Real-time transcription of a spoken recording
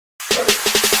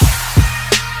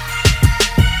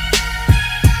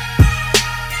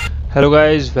Hello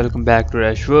guys, welcome back to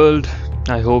rash world.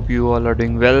 I hope you all are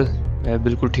doing well. मैं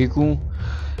बिल्कुल ठीक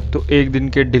हूँ। तो एक दिन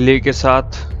के डिले के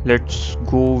साथ let's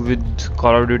go with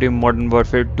call of duty modern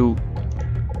warfare 2।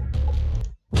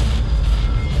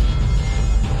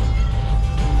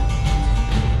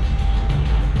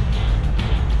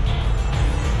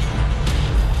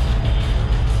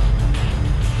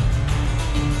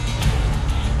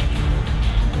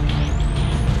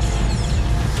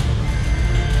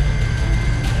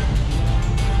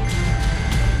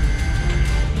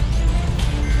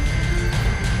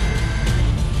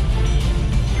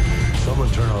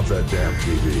 Someone turn off that damn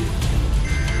TV.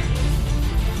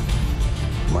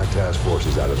 My task force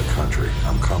is out of the country.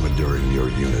 I'm commandeering your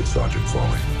unit, Sergeant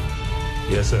Foley.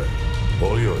 Yes, sir.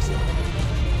 All yours, sir.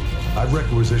 I've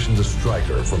requisitioned a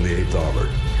striker from the 8th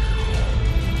Armored.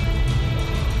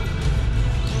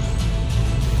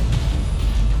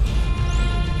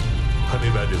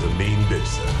 Honey Badger's a mean bitch,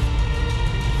 sir.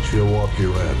 She'll walk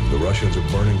you in. The Russians are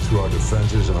burning through our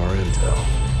defenses and our intel.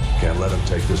 Can't let them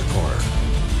take this corner.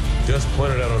 Just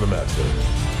point it out on the map, sir.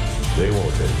 They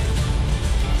won't take it.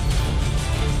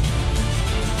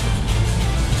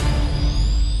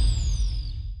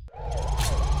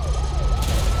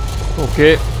 Okay,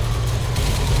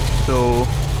 तो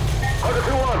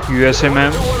USA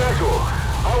ma'am.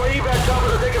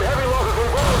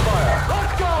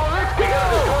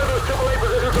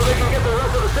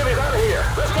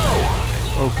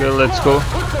 Okay, let's go.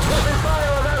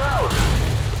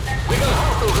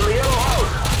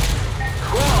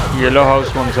 Yellow house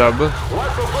कौन सा अब?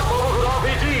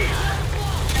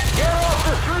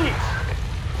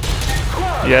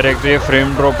 यार एक तो ये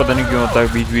frame drop पता नहीं क्यों होता है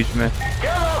बीच बीच में।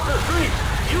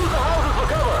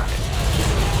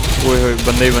 ओए होए,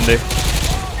 बंदे ही बंदे,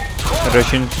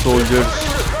 Russian soldiers.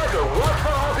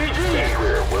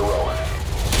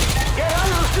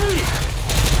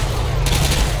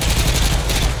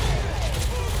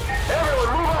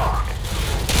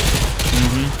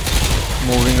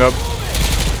 Moving up.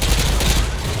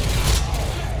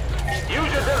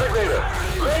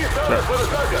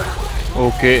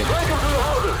 Okay,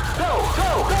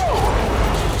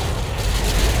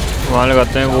 वहाँ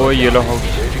लगाते हैं वो येलो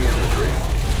हाउस।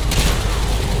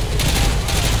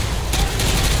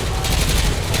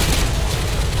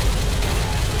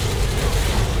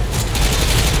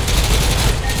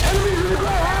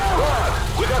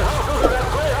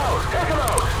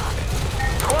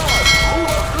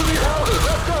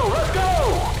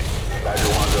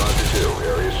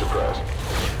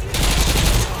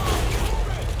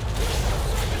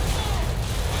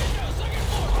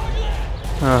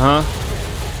 हाँ,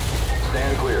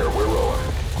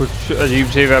 कुछ अजीब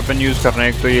से वेपन यूज़ कर रहे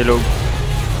हैं एक तो ये लोग।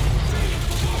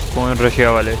 कौन?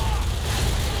 रशिया वाले।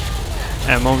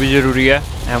 एमओ भी ज़रूरी है,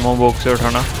 एमओ बॉक्स से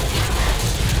उठाना।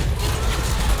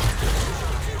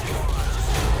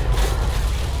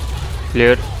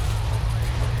 Clear,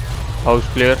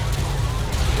 house clear.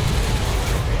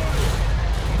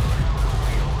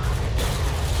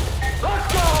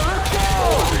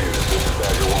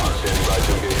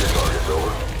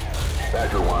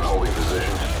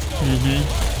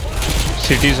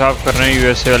 सिटी साफ कर रहे हैं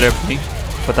यूएसए वाले अपनी,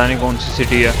 पता नहीं कौन सी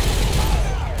सिटी है।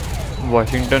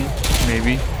 वॉशिंगटन मे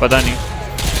बी, पता नहीं।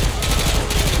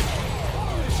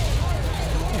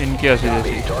 इनकी ऐसी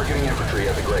जैसी।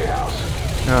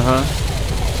 हाँ,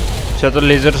 अच्छा, तो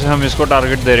लेज़र से हम इसको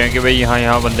टारगेट दे रहे हैं कि भाई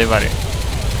यहाँ बंदे मारे।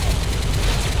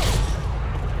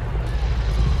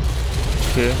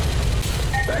 Okay,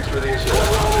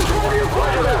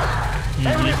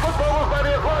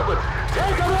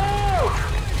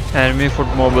 enemy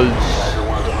foot mobiles.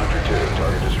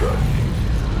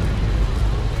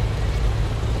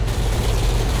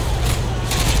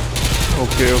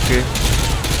 Okay okay,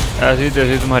 ऐसी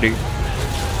तैसी तुम्हारी।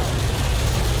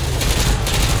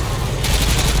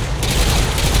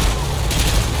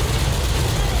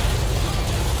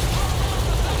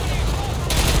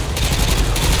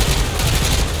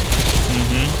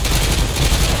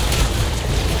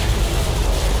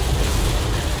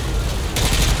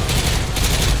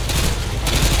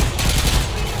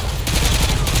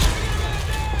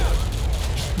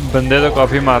 बंदे तो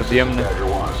काफ़ी मार दिए हमने।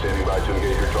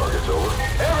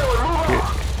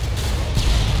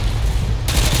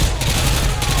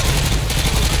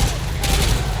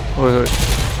 ओए,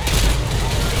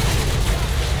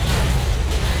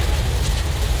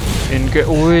 इनके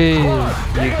ओए,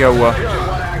 ये क्या हुआ?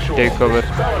 Take cover.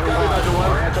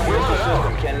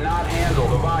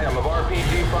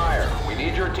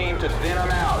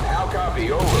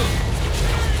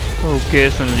 ओके,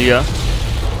 सुन लिया।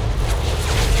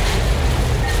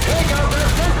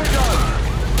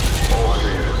 All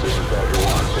units, this is Badger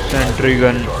 1, standing Sentry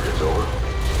gun.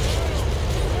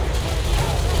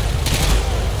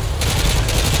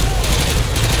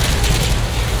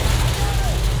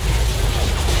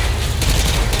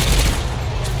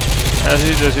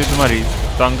 ऐसी जैसी तुम्हारी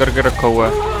तंग करके रखा हुआ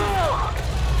है।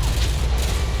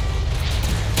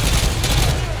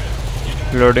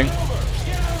 लोडिंग।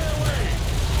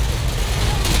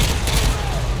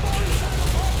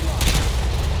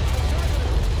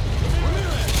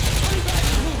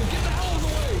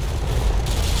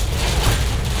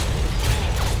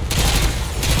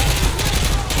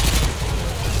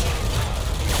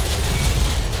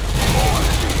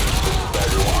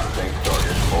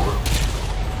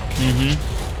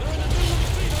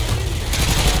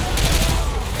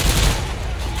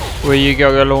 वो ये क्या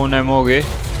हो गया? लोन एमओ हो गए।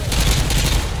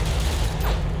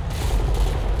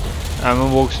 एमओ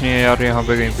बॉक्स नहीं है यार यहाँ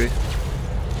पे कहीं पे।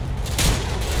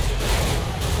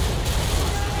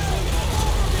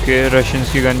 के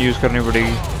रशियंस की गन यूज़ करनी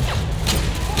पड़ेगी।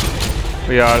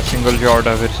 तो यार सिंगल शॉट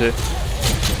है फिर से।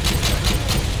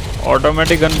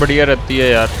 ऑटोमेटिक गन बढ़िया रहती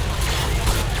है यार।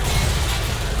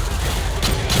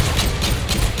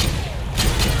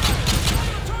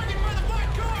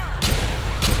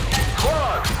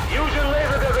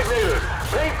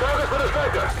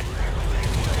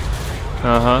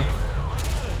 हाँ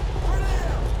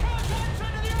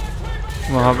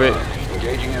वहाँ पे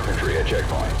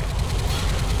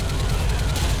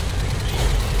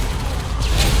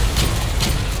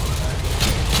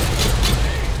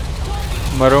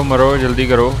मरो मरो जल्दी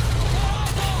करो।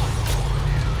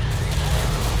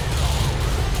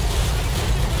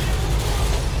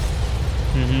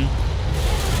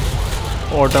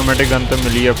 ऑटोमेटिक गन तो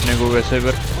मिली है अपने को वैसे,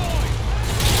 पर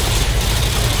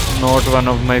not one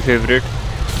of my favourite.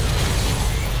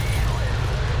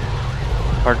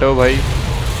 हटो भाई।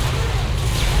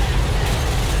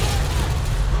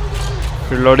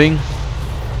 रिलोडिंग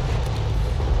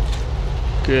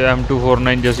के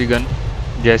M249 जैसी गन,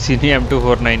 जैसी नहीं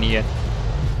M249 ही है।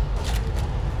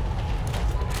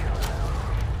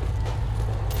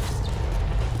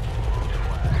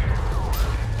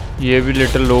 ये भी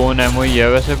लिटिल लो ऑन एमओ ही है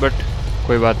वैसे, बट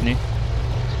कोई बात नहीं।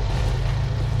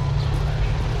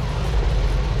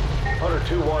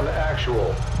 102-1 actual.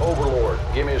 Overlord,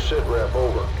 give me a sit rep,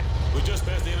 over. We just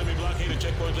passed the enemy blockade at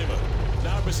checkpoint Lima.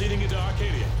 Now proceeding into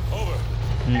Arcadia. Over.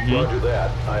 Roger that.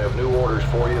 I have new orders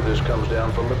for you. This comes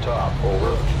down from the top,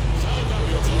 over.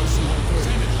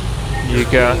 ये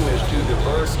क्या? Your team is to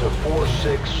divert to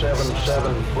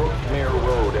 4677 Brookmere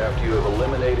Road after you have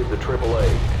eliminated the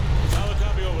AAA.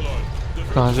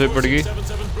 कहाँ से पड़ गई?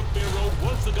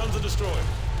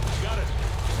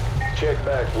 Check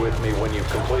back with me when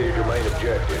you've completed your main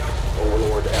objective.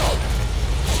 Overlord out.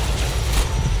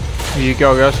 ये क्या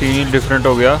हो गया? सीन डिफरेंट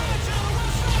हो गया।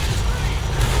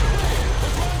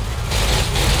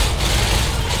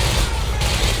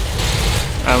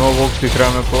 एमओ बॉक्स दिख रहा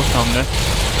है मेरे को सामने।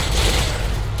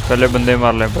 पहले बंदे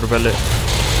मार लें पर पहले।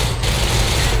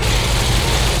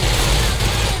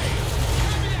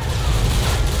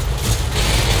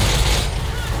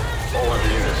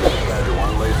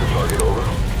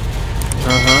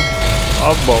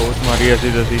 अब बहुत मारी ऐसी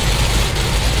तैसी।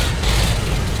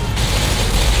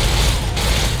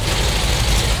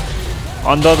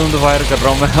 अंधाधुंध फायर कर रहा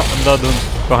हूँ मैं, अंधाधुंध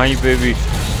कहीं पे भी।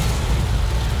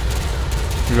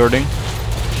 लोडिंग,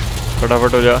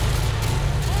 फटाफट हो जा।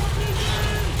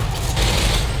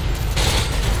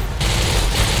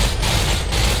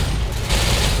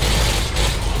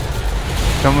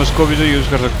 हम उसको भी तो यूज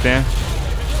कर सकते हैं।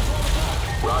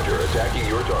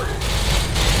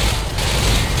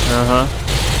 हाँ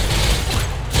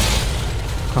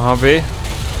कहाँ पे?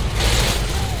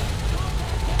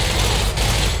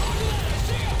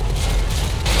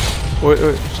 ओए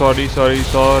sorry sorry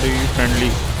sorry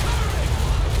friendly.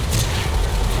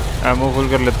 Ammo full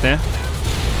कर लेते हैं।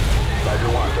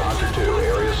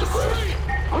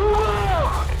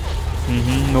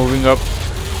 Moving up.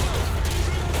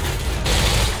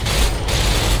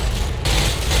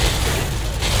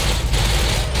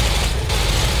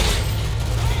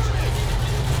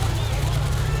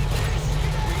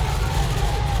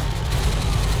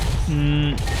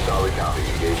 Solid copy.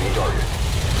 Engaging target.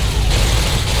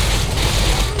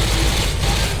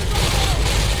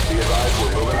 Be advised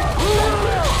we're moving on.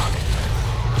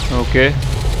 Okay,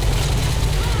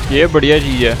 ये बढ़िया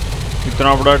चीज़ है।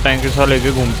 इतना बड़ा टैंक सा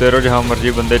लेके घूमते रहो, जहाँ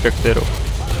मर्जी बंदे चकते रहो,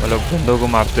 मतलब बंदों को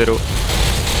मारते रहो।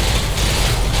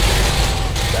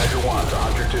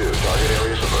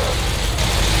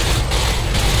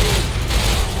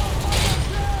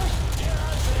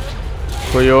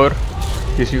 कोई और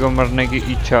किसी को मरने की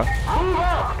इच्छा?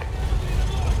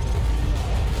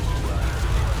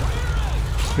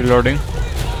 रिलोडिंग।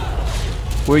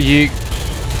 वो ये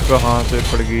कहाँ से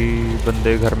पड़ गई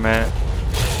बंदे घर में?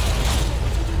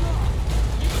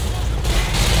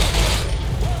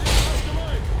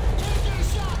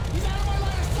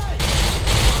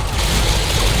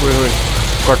 ओए होए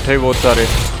इकट्ठे बहुत सारे।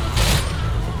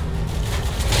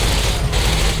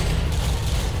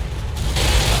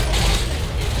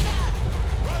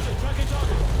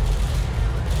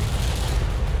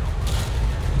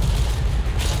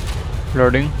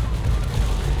 लोडिंग।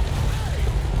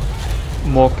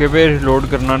 मौके पे लोड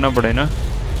करना ना पड़े ना।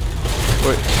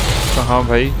 ओए कहाँ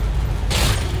भाई?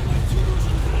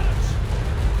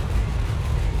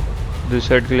 This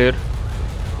side clear.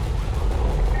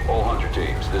 All hunter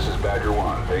teams, this is Badger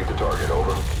 1. Paint the target,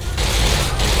 over.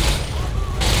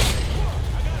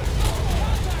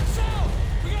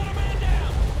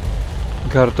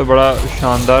 घर तो बड़ा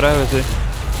शानदार है वैसे।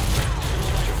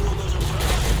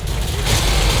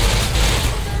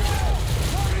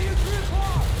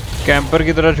 कैंपर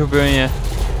की तरह छुपे हुए हैं।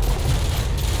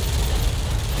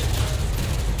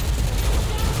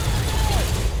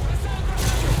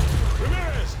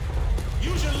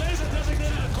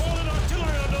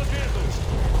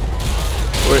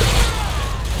 ओए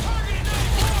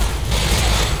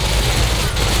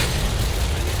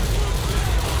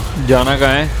जाना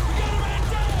कहाँ है?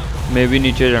 मैं भी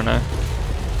नीचे जाना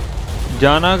है।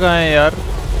 जाना कहाँ है यार?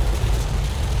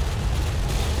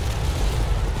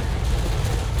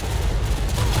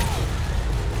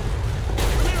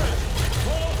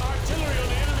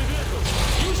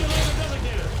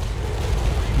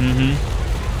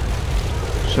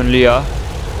 सुन लिया।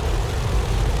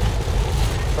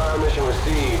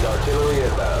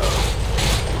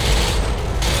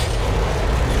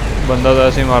 बंदा तो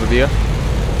ऐसे ही मार दिया।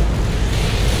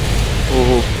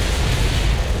 ओहो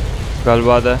गल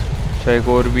बात है। अच्छा एक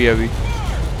और भी है अभी।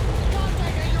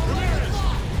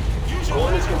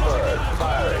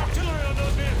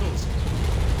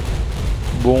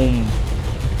 बूम।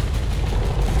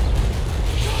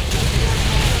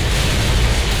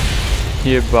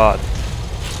 ये बात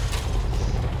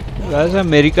वैसे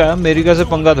अमेरिका से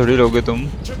पंगा थोड़ी लोगे तुम।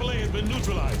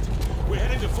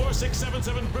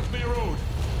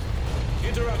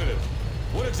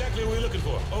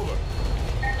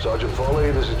 Sergeant Foley,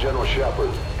 this is General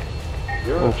Shepard.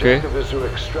 Your objective is to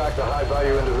extract a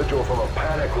high-value individual from a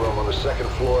panic room on the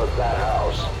second floor of that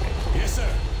house. Yes, sir.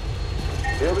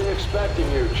 He'll be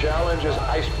expecting you. Challenge is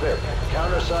ice pick.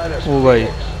 Countersign is Oh, bhai.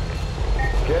 Phoenix.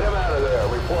 Get him out of there.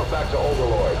 Report back to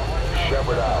Overlord.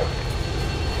 Shepard out.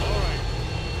 All right.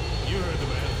 You heard the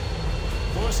man.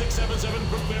 4677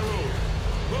 Brookmere Road.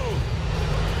 Move.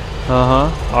 हाँ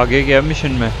आगे क्या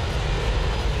mission में?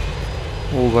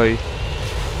 ओ भाई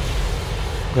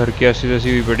घर की ऐसी तैसी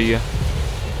हुई पड़ी है।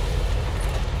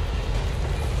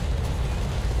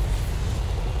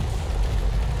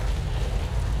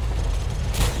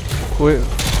 कोई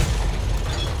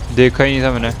देखा ही नहीं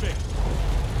था मैंने।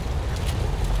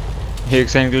 एक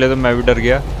सेकंड के लिए तो मैं भी डर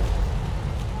गया।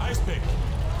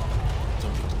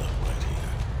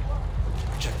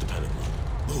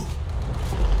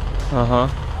 हाँ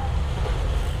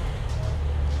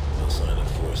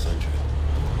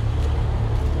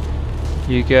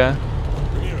ये क्या है?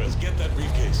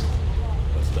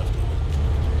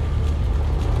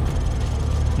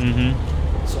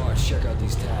 Sarge, check out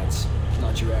these tats.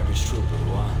 Not your average trooper,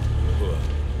 huh?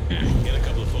 Get a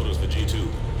couple of photos for G2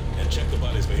 and check the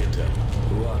bodies for intel.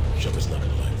 What? Shepard's not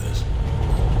gonna like this.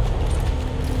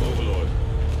 Overlord,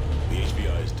 the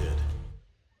HBI is dead.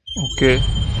 Okay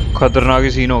खतरनाक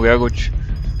ही scene हो गया कुछ।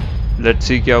 Let's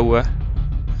see क्या हुआ है।